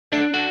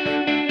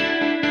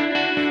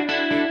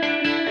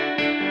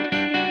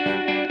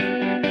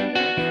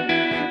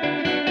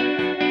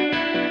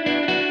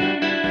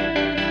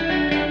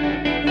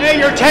I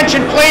get your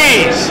attention,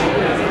 please?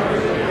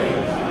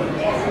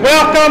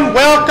 Welcome,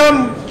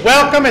 welcome,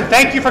 welcome, and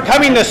thank you for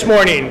coming this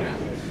morning.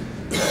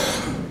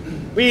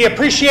 We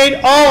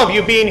appreciate all of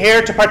you being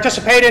here to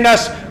participate in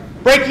us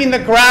breaking the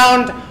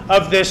ground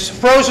of this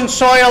frozen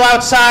soil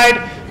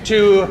outside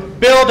to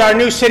build our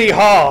new City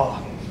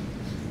Hall.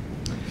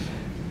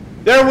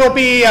 There will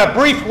be a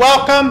brief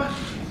welcome,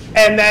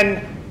 and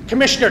then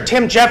Commissioner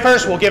Tim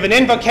Jeffers will give an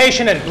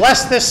invocation and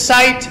bless this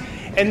site,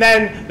 and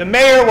then the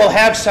mayor will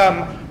have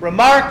some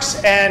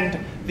remarks,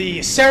 and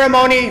the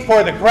ceremony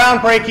for the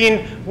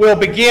groundbreaking will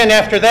begin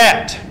after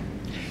that.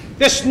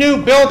 This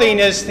new building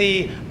is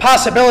the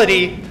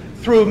possibility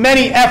through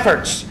many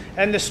efforts,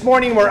 and this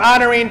morning we're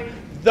honoring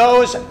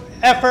those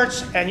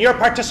efforts and your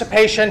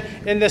participation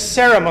in this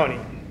ceremony.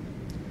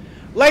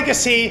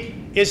 Legacy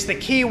is the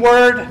key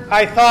word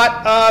I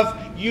thought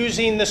of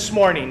using this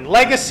morning.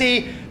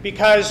 Legacy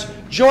because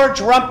George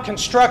Rump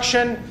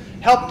Construction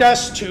helped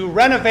us to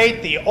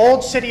renovate the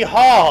old City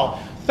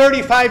Hall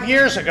 35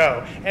 years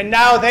ago, and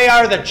now they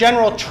are the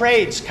general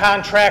trades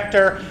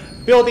contractor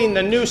building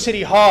the new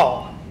City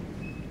Hall.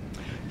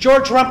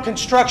 George Rump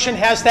Construction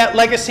has that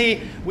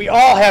legacy. We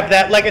all have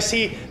that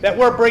legacy that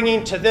we're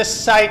bringing to this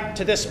site,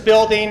 to this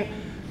building.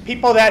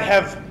 People that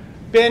have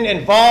been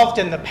involved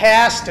in the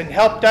past and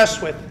helped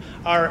us with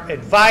our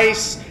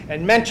advice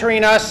and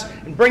mentoring us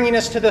and bringing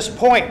us to this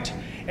point.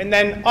 And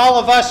then all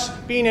of us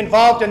being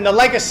involved in the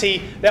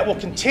legacy that will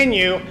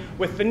continue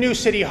with the new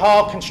City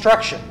Hall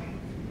construction.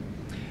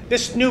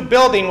 This new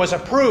building was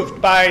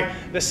approved by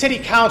the City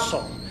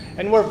Council,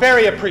 and we're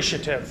very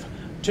appreciative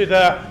to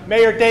the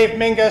Mayor Dave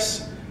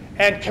Mingus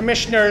and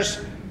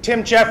Commissioners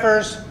Tim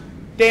Jeffers,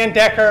 Dan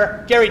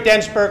Decker, Gary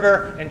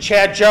Densberger, and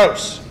Chad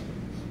Jose.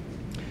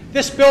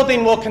 This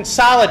building will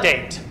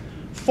consolidate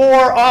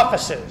 4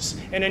 offices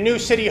in a new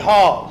City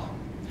Hall.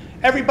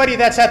 Everybody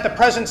that's at the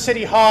present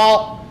City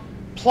Hall,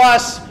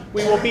 plus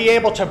we will be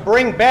able to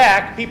bring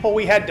back people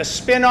we had to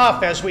spin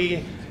off as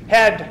we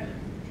had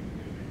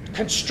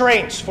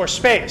constraints for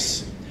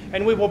space.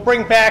 And we will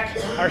bring back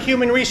our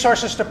Human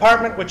Resources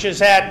Department, which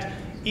is at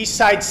East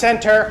Side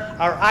Center,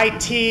 our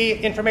IT,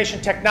 Information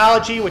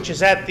Technology, which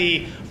is at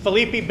the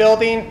Filippi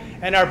Building,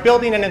 and our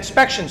Building and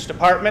Inspections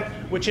Department,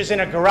 which is in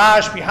a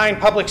garage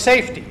behind Public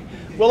Safety.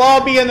 We'll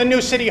all be in the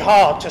new City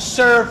Hall to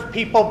serve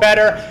people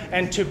better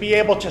and to be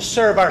able to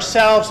serve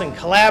ourselves and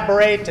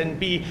collaborate and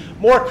be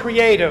more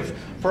creative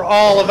for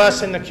all of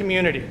us in the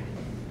community.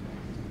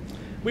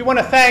 We want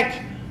to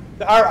thank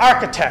our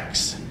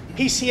architects,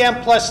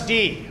 PCM Plus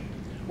D,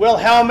 Will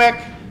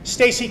Helmick,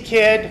 Stacy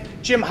Kidd,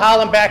 Jim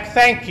Hollenbeck.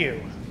 Thank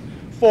you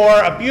for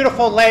a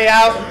beautiful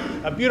layout,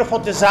 a beautiful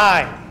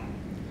design.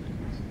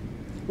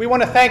 We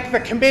want to thank the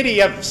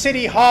committee of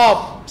City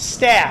Hall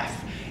staff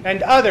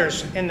and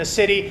others in the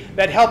city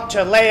that helped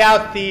to lay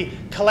out the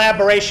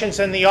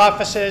collaborations in the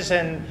offices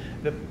and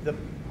the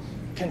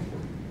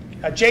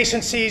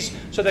adjacencies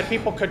so that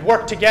people could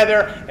work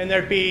together and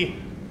there'd be,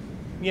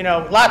 you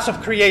know, lots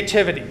of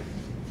creativity.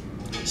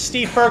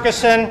 Steve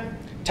Ferguson,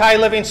 Ty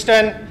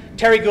Livingston,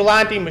 Terry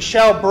Gulandi,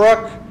 Michelle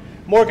Brook,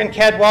 Morgan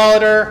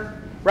Cadwallader,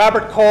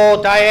 Robert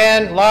Cole,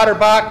 Diane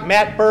Lauterbach,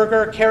 Matt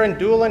Berger, Karen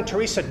Doolin,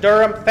 Teresa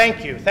Durham.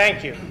 Thank you,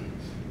 thank you.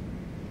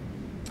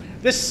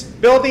 This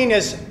building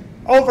is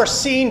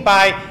overseen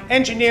by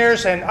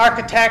engineers and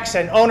architects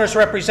and owners'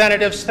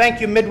 representatives. Thank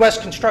you,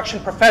 Midwest Construction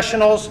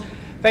Professionals.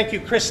 Thank you,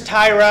 Chris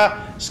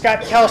Tyra,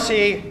 Scott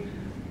Kelsey,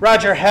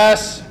 Roger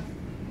Hess.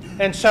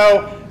 And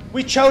so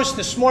we chose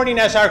this morning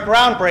as our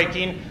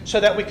groundbreaking so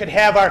that we could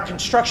have our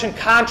construction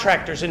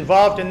contractors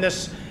involved in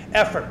this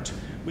effort.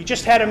 We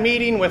just had a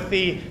meeting with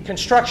the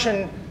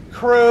construction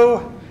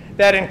crew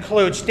that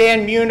includes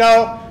Dan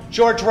Muno,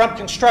 George Rump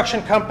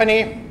Construction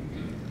Company,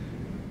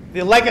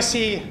 the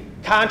legacy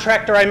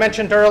contractor I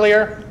mentioned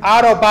earlier,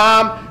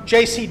 Autobahn,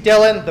 J.C.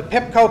 Dillon, the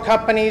PIPCO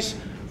companies,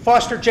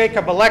 Foster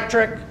Jacob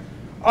Electric,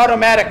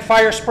 Automatic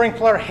Fire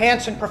Sprinkler,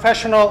 Hanson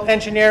Professional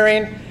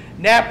Engineering,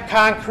 Knapp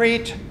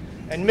Concrete,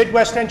 and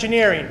Midwest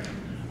Engineering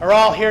are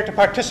all here to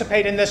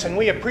participate in this, and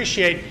we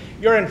appreciate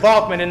your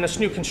involvement in this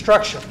new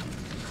construction.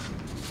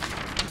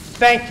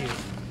 Thank you.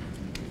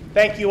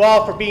 Thank you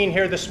all for being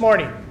here this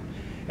morning.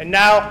 And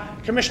now,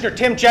 Commissioner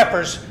Tim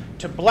Jeffers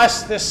to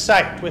bless this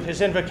site with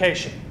his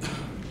invocation.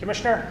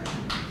 Commissioner?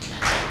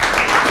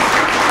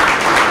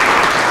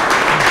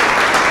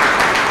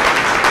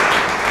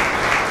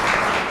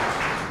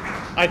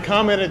 I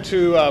commented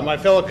to my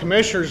fellow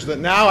commissioners that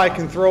now I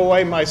can throw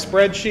away my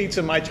spreadsheets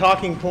and my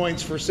talking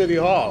points for City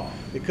Hall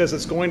because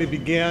it's going to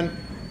begin.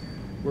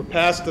 We're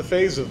past the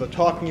phase of the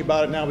talking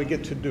about it, now we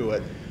get to do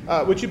it.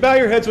 Would you bow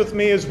your heads with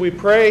me as we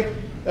pray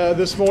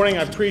this morning?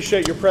 I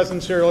appreciate your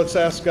presence here. Let's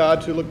ask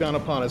God to look down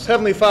upon us.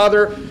 Heavenly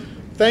Father,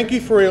 thank you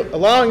for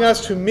allowing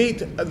us to meet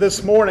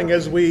this morning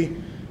as we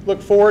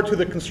look forward to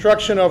the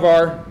construction of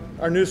our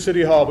new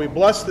City Hall. We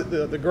bless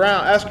the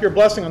ground, ask your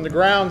blessing on the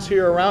grounds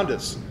here around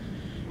us.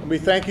 And we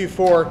thank you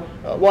for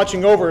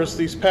watching over us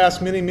these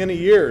past many, many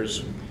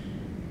years.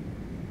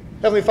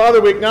 Heavenly Father,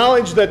 we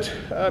acknowledge that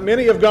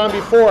many have gone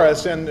before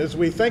us, and as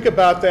we think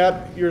about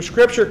that, your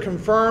scripture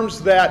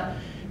confirms that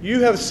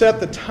You have set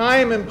the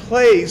time and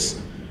place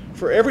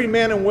for every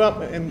man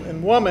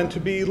and woman to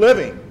be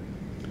living.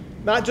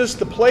 Not just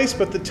the place,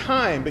 but the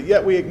time. But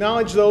yet we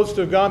acknowledge those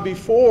to have gone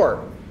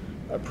before,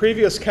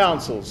 previous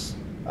councils,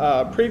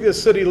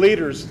 previous city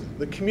leaders,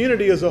 the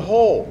community as a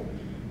whole.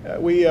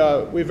 We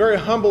very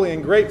humbly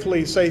and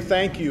gratefully say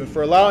thank you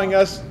for allowing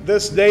us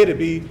this day to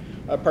be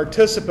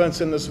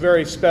participants in this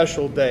very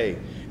special day.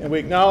 And we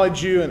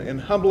acknowledge you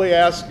and humbly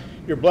ask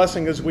your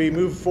blessing as we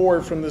move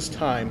forward from this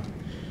time.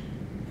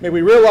 May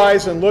we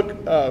realize and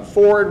look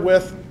forward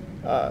with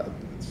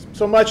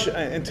so much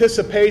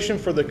anticipation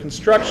for the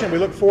construction. We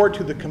look forward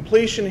to the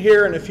completion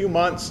here in a few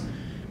months.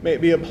 May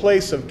it be a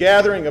place of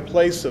gathering, a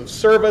place of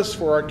service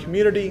for our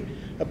community,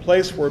 a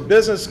place where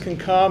business can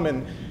come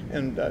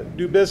and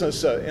do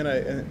business in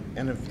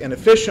an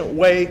efficient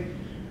way.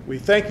 We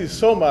thank you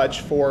so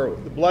much for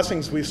the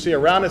blessings we see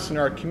around us in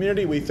our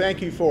community. We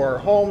thank you for our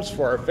homes,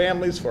 for our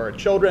families, for our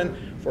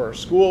children, for our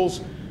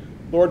schools.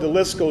 Lord, the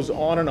list goes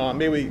on and on.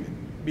 May we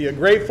be a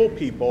grateful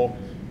people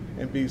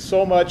and be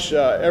so much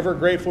ever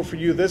grateful for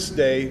you this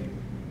day,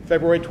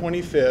 February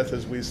 25th,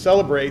 as we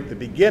celebrate the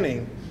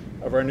beginning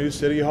of our new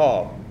City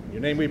Hall. In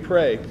your name we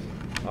pray.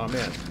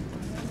 Amen.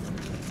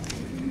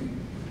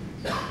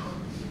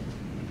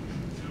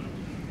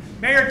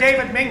 Mayor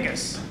David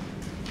Mingus.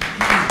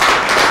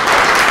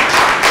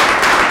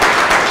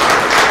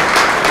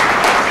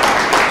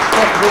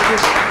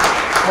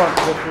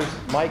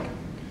 Mike.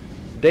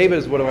 David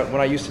is when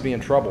I used to be in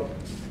trouble.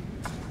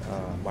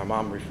 My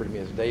mom referred to me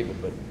as David,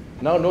 but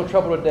no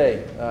trouble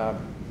today.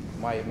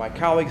 My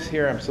colleagues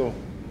here, I'm so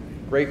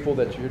grateful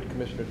that you're here,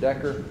 Commissioner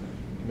Decker,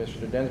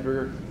 Commissioner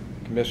Densberger,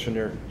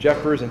 Commissioner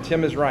Jeffers, and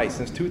Tim is right.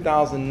 Since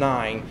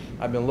 2009,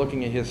 I've been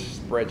looking at his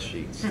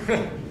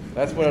spreadsheets.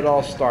 That's when it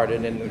all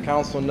started, and the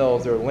council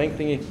knows they're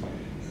lengthy,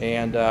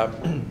 and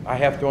I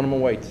have thrown them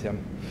away,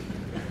 Tim.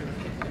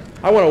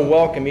 I want to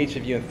welcome each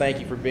of you and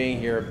thank you for being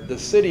here. The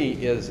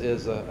city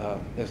is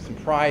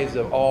comprised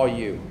of all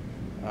you.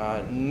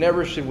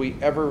 Never should we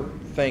ever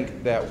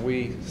think that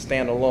we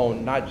stand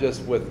alone, not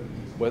just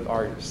with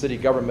our city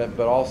government,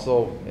 but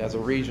also as a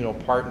regional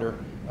partner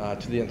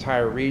to the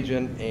entire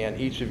region and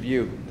each of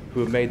you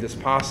who have made this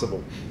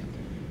possible.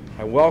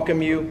 I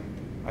welcome you.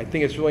 I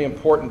think it's really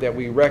important that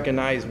we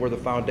recognize where the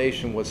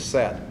foundation was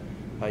set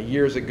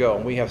years ago.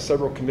 We have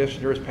several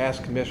commissioners,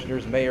 past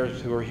commissioners,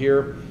 mayors who are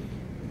here.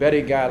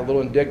 Betty got a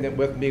little indignant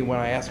with me when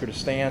I asked her to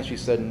stand. She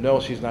said no,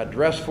 she's not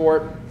dressed for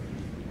it.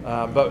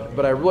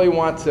 But I really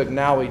want to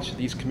acknowledge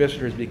these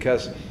commissioners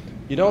because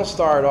you don't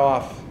start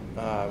off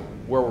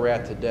where we're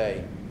at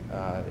today,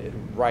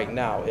 right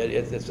now.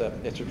 It's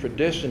a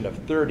tradition of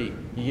 30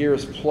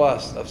 years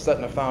plus of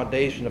setting a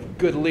foundation of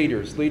good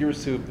leaders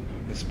who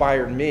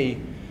inspired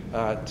me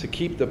to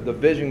keep the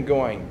vision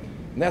going.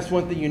 And that's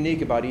one thing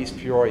unique about East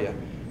Peoria.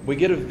 We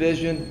get a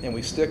vision and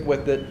we stick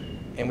with it,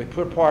 and we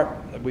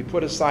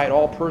put aside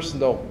all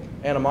personal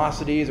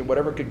animosities or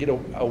whatever could get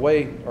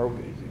away or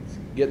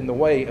get in the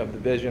way of the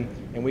vision,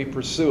 and we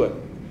pursue it.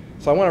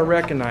 So I want to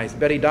recognize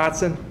Betty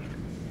Dotson,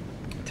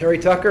 Terry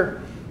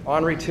Tucker,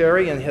 Henri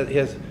Terry, and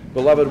his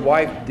beloved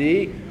wife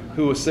Dee,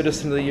 who was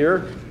Citizen of the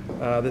Year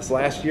this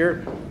last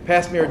year.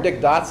 Past Mayor Dick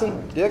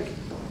Dotson, Dick.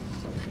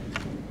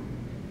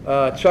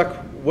 Chuck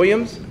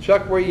Williams,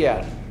 Chuck, where you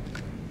at?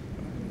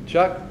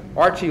 Chuck.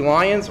 Archie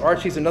Lyons,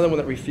 Archie's another one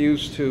that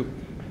refused to.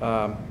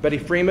 Betty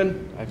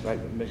Freeman, I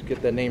must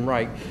get that name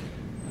right.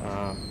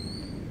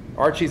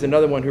 Archie's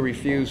another one who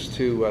refused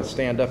to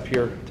stand up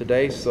here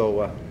today,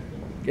 so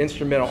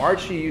instrumental.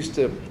 Archie used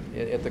to,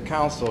 at the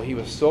council, he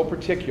was so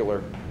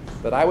particular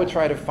that I would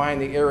try to find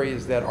the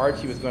areas that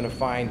Archie was going to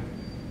find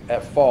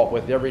at fault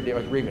with every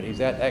agreement. He's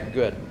that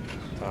good.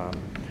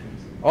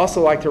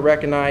 Also like to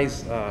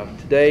recognize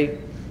today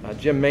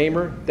Jim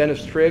Mamer,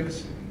 Dennis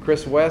Triggs,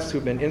 Chris West,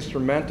 who've been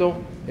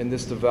instrumental in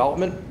this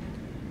development.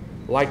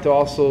 I'd like to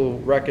also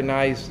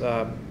recognize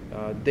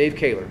Dave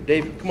Kaler.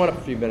 Dave, come on up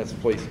a few minutes,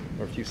 please,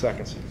 or a few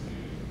seconds.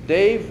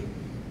 Dave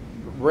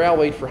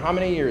rallied for how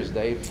many years,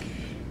 Dave?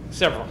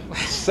 Several.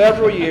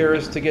 Several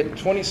years to get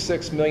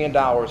 $26 million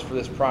for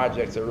this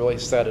project that really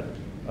set it.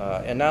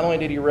 And not only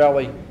did he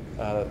rally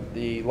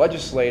the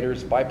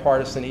legislators,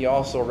 bipartisan, he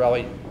also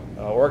rallied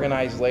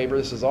organized labor.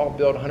 This is all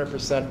built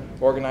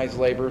 100% organized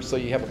labor, so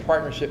you have a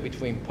partnership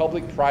between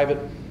public, private,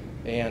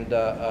 and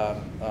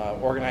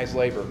organized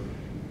labor.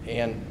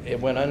 And it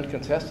went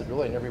uncontested,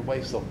 really, in every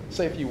way. So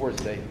say a few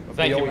words, Dave.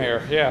 Thank you,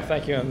 Mayor. Yeah,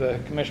 thank you, and the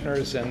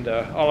commissioners and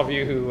all of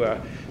you who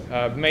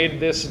made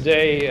this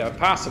day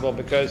possible,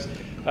 because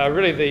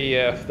really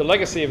the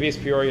legacy of East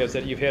Peoria is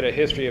that you've had a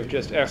history of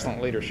just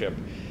excellent leadership.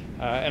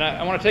 And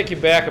I want to take you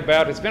back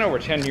it's been over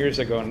 10 years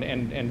ago,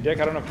 and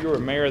Dick, I don't know if you were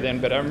mayor then,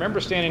 but I remember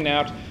standing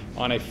out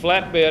on a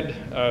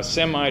flatbed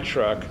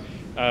semi-truck.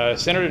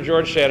 Senator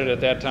George Shadid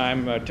at that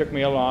time took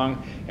me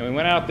along, and we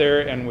went out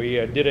there and we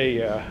did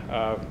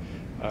a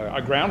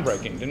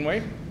groundbreaking, didn't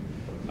we?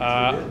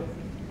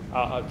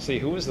 Let's see,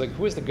 who was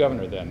the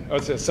governor then? Oh,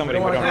 it's somebody.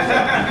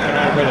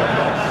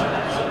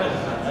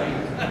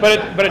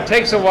 But it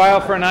takes a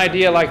while for an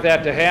idea like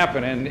that to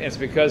happen, and it's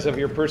because of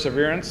your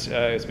perseverance.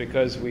 It's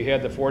because we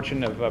had the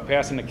fortune of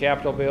passing the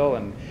Capitol bill,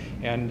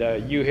 and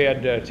you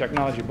had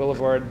Technology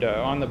Boulevard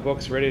on the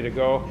books ready to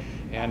go.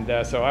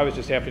 And so I was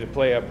just happy to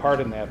play a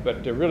part in that.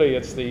 But really,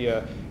 it's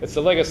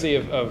the legacy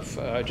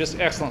of just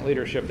excellent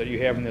leadership that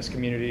you have in this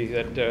community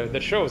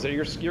that shows that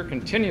you're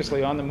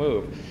continuously on the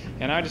move.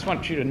 And I just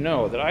want you to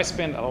know that I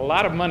spend a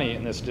lot of money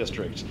in this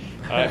district.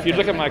 If you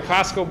look at my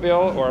Costco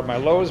bill or my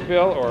Lowe's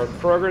bill or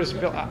Kroger's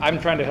bill, I'm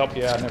trying to help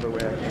you out in every way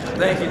I can.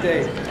 Thank you,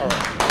 Dave. All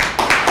right.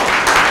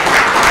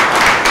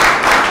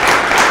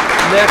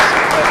 Next,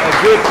 a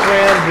good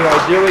friend who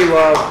I dearly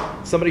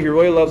love, somebody who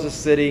really loves the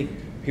city.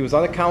 He was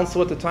on the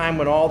council at the time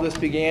when all this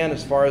began,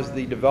 as far as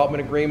the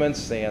development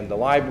agreements and the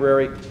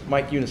library.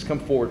 Mike Eunice, come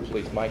forward,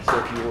 please. Mike, say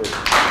a few words.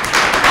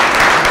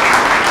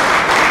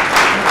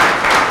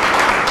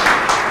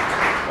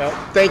 Well,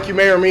 thank you,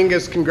 Mayor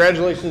Mingus.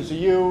 Congratulations to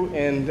you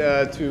and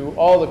to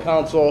all the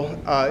council.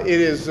 It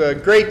is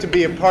great to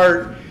be a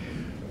part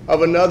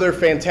of another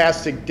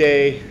fantastic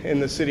day in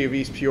the city of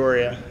East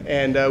Peoria.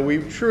 And we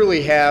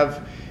truly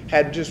have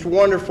had just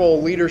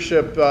wonderful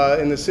leadership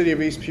in the city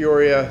of East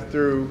Peoria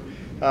through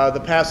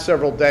the past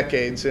several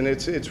decades, and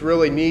it's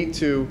really neat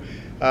to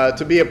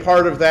be a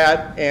part of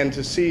that and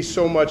to see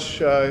so much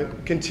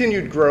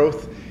continued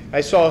growth. I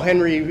saw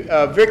Henry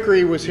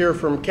Vickery was here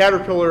from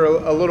Caterpillar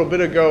a little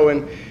bit ago,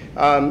 and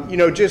you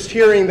know, just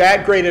hearing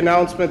that great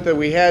announcement that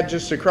we had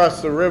just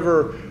across the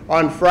river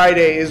on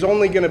Friday is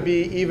only going to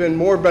be even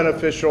more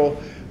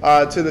beneficial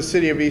to the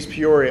city of East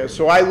Peoria.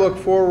 So I look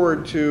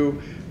forward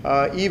to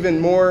even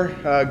more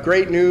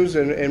great news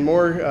and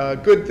more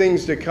good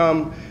things to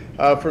come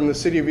from the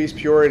city of East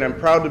Peoria, and I'm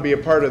proud to be a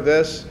part of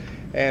this,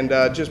 and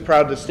just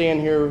proud to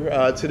stand here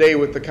today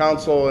with the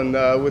council and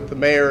with the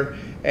mayor,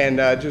 and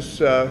just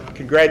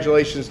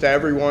congratulations to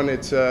everyone.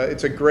 It's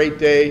a great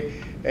day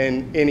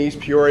in East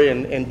Peoria,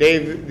 and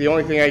Dave, the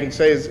only thing I can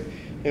say is,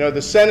 you know,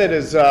 the Senate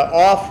is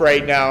off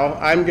right now.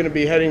 I'm going to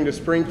be heading to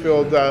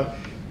Springfield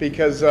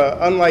because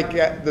unlike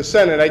the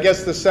Senate, I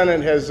guess the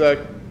Senate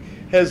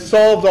has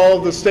solved all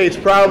of the state's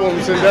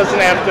problems and doesn't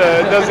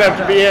have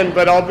to be in,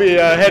 but I'll be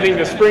heading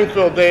to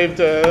Springfield, Dave,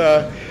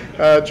 to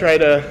try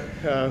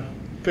to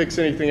fix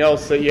anything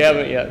else that you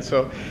haven't yet.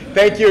 So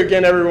thank you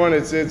again, everyone.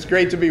 It's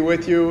great to be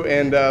with you,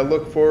 and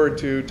look forward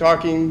to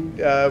talking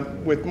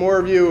with more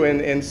of you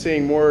and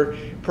seeing more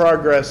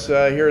progress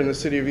here in the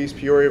city of East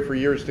Peoria for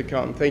years to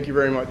come. Thank you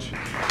very much.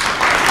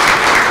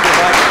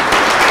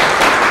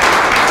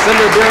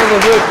 Senator Darren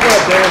LaHood, come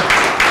up, Darren.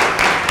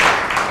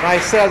 And I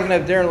said I was going to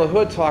have Darren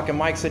LaHood talk, and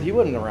Mike said he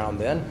wasn't around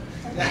then.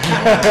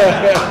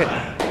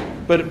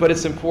 but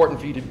it's important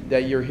for you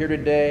that you're here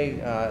today.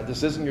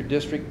 This isn't your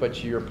district,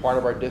 but you're part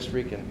of our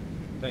district, and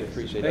we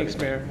appreciate it. Thanks,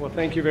 Mayor. Well,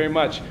 thank you very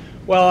much.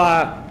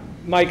 Well,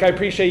 Mike, I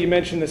appreciate you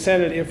mentioned the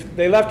Senate. If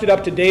they left it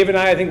up to Dave and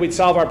I think we'd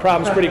solve our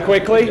problems pretty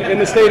quickly in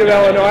the state of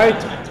Illinois.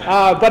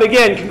 But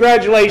again,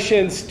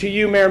 congratulations to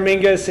you, Mayor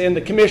Mingus, and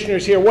the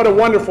commissioners here. What a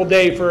wonderful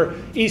day for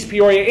East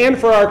Peoria and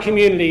for our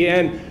community.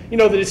 And you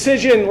know, the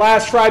decision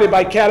last Friday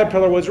by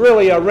Caterpillar was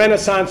really a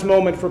renaissance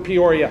moment for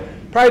Peoria.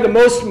 Probably the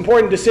most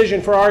important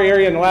decision for our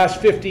area in the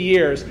last 50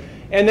 years.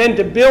 And then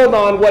to build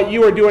on what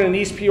you are doing in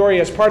East Peoria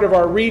as part of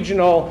our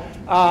regional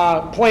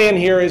plan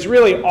here is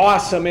really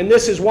awesome. And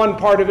this is one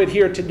part of it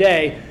here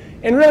today.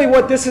 And really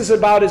what this is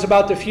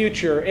about the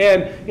future.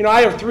 And you know,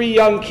 I have 3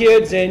 young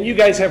kids, and you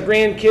guys have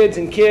grandkids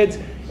and kids.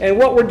 And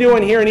what we're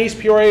doing here in East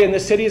Peoria in the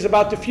city is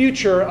about the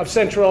future of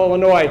Central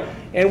Illinois.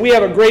 And we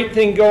have a great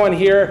thing going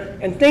here.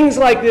 And things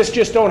like this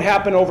just don't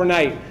happen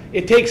overnight.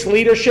 It takes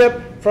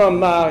leadership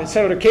from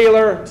Senator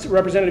Kaler,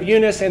 Representative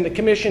Eunice, and the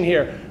commission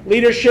here.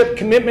 Leadership,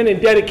 commitment,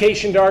 and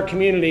dedication to our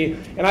community.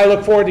 And I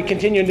look forward to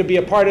continuing to be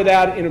a part of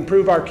that and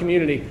improve our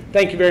community.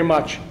 Thank you very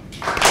much.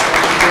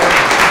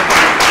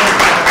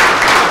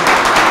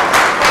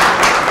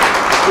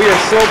 We are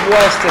so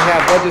blessed to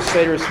have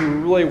legislators who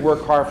really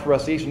work hard for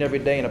us each and every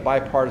day in a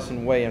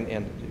bipartisan way,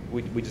 and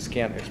we just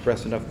can't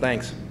express enough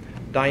thanks.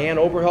 Diane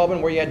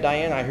Oberhelben, where you at,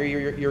 Diane? I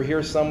hear you're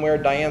here somewhere.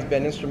 Diane's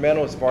been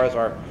instrumental as far as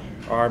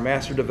our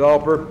master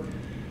developer.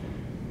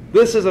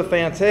 This is a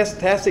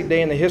fantastic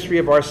day in the history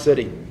of our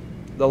city.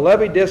 The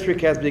Levy District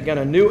has begun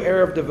a new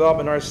era of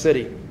development in our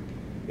city.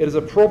 It is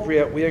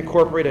appropriate we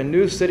incorporate a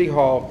new city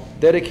hall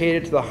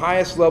dedicated to the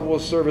highest level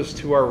of service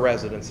to our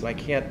residents, and I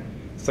can't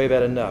say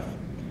that enough.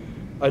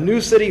 A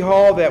new city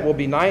hall that will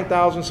be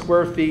 9,000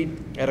 square feet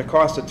at a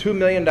cost of $2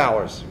 million.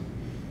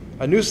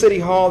 A new city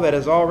hall that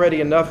has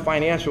already enough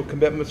financial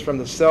commitments from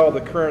the sale of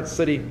the current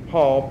city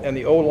hall and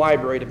the old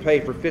library to pay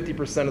for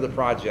 50% of the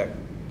project.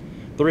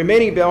 The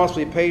remaining balance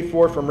will be paid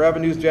for from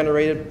revenues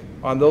generated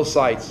on those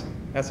sites.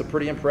 That's a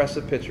pretty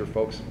impressive picture,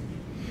 folks.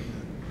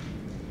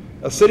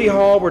 A city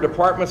hall where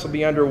departments will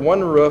be under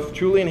one roof,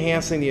 truly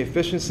enhancing the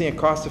efficiency and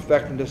cost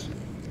effectiveness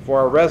for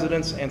our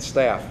residents and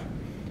staff.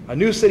 A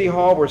new city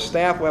hall where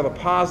staff will have a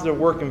positive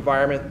work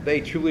environment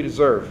they truly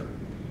deserve.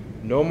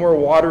 No more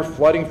water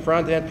flooding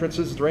front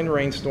entrances during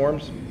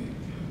rainstorms.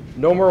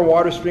 No more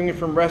water streaming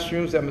from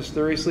restrooms that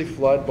mysteriously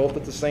flood, both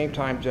at the same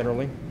time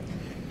generally.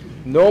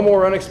 No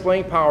more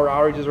unexplained power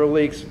outages or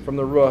leaks from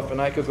the roof, and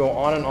I could go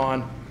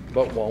on,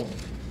 but won't.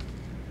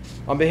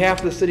 On behalf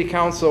of the City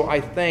Council,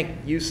 I thank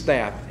you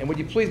staff, and would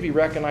you please be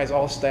recognized,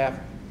 all staff?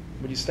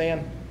 Would you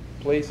stand,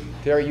 please?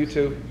 Terry, you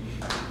too.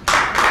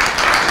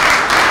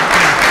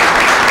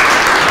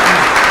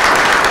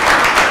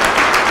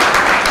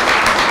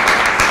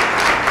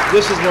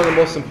 This is one of the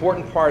most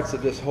important parts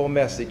of this whole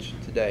message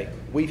today.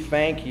 We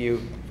thank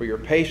you for your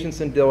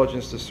patience and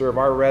diligence to serve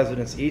our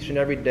residents each and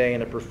every day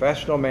in a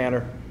professional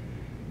manner,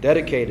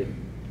 dedicated,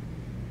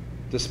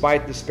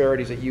 despite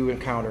disparities that you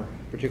encounter,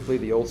 particularly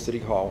the old City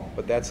Hall,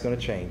 but that's going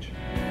to change.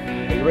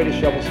 Are you ready to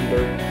shovel some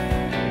dirt?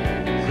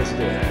 Let's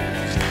do it.